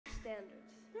standards.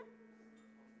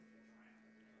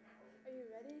 Are you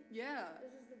ready? Yeah.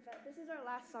 This is our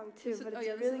last song too, but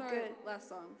it's really good. Last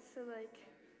song. So like.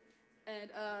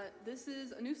 And this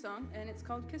is a new song, and it's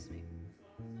called "Kiss Me."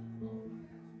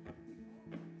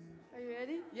 Are you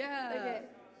ready? Yeah. Okay.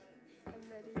 I'm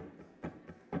ready.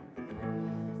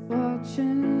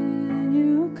 Watching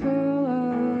you curl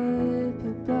up,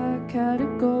 a black cat, a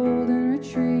golden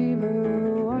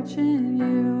retriever. Watching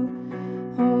you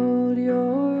hold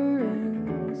your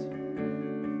rings.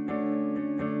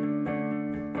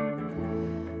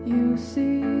 You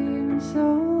seem so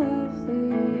lovely.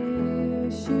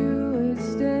 Wish you would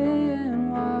stay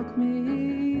and walk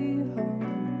me home.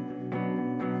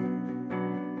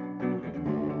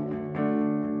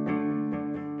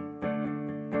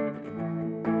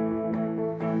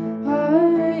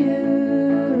 Are you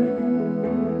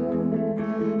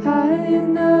high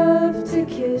enough to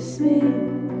kiss me?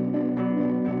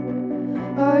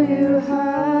 Are you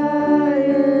high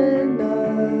enough?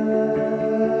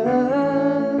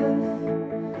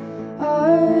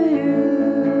 Are you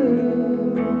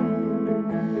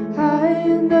high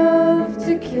enough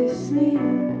to kiss me?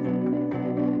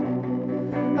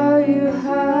 Are you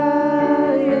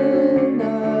high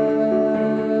enough?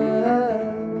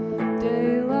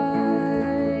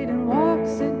 Daylight and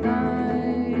walks at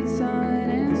night, sun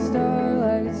and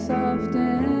starlight, soft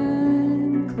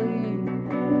and clean.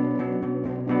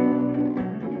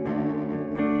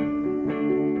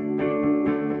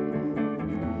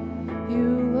 You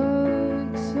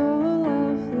look so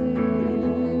lovely.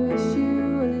 Wish you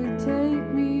would take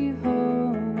me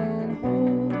home and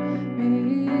hold me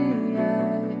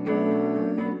at your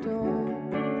door.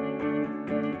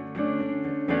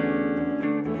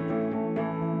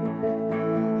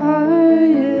 Are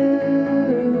you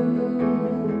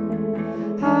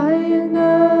high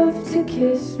enough to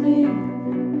kiss me?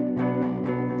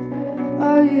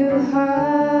 Are you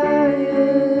high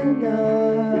enough?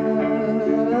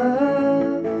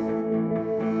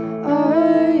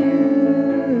 Are you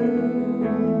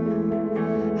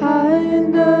high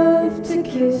enough to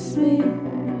kiss me?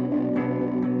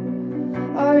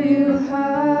 Are you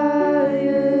high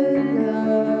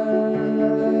enough?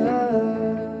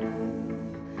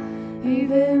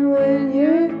 Even when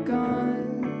you're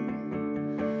gone,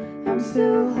 I'm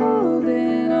still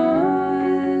holding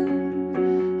on.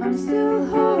 I'm still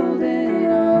holding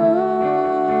on.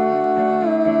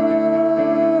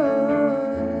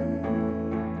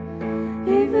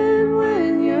 Even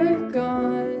when you're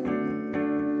gone,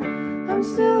 I'm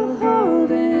still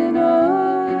holding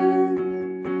on.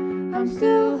 I'm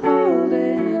still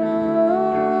holding on.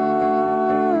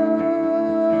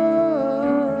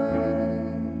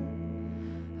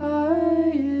 Are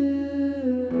you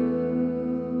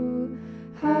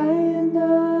high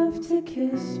enough to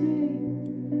kiss me?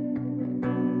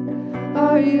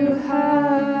 Are you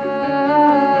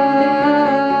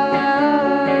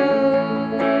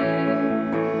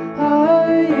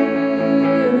Are you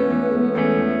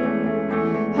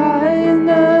high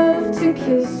enough to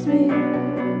kiss me?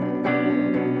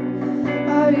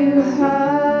 Are you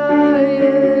high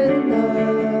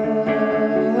enough?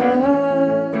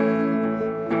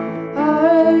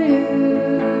 Are you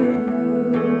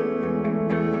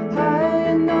high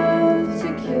enough to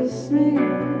kiss me?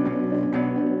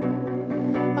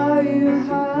 Are you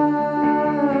high?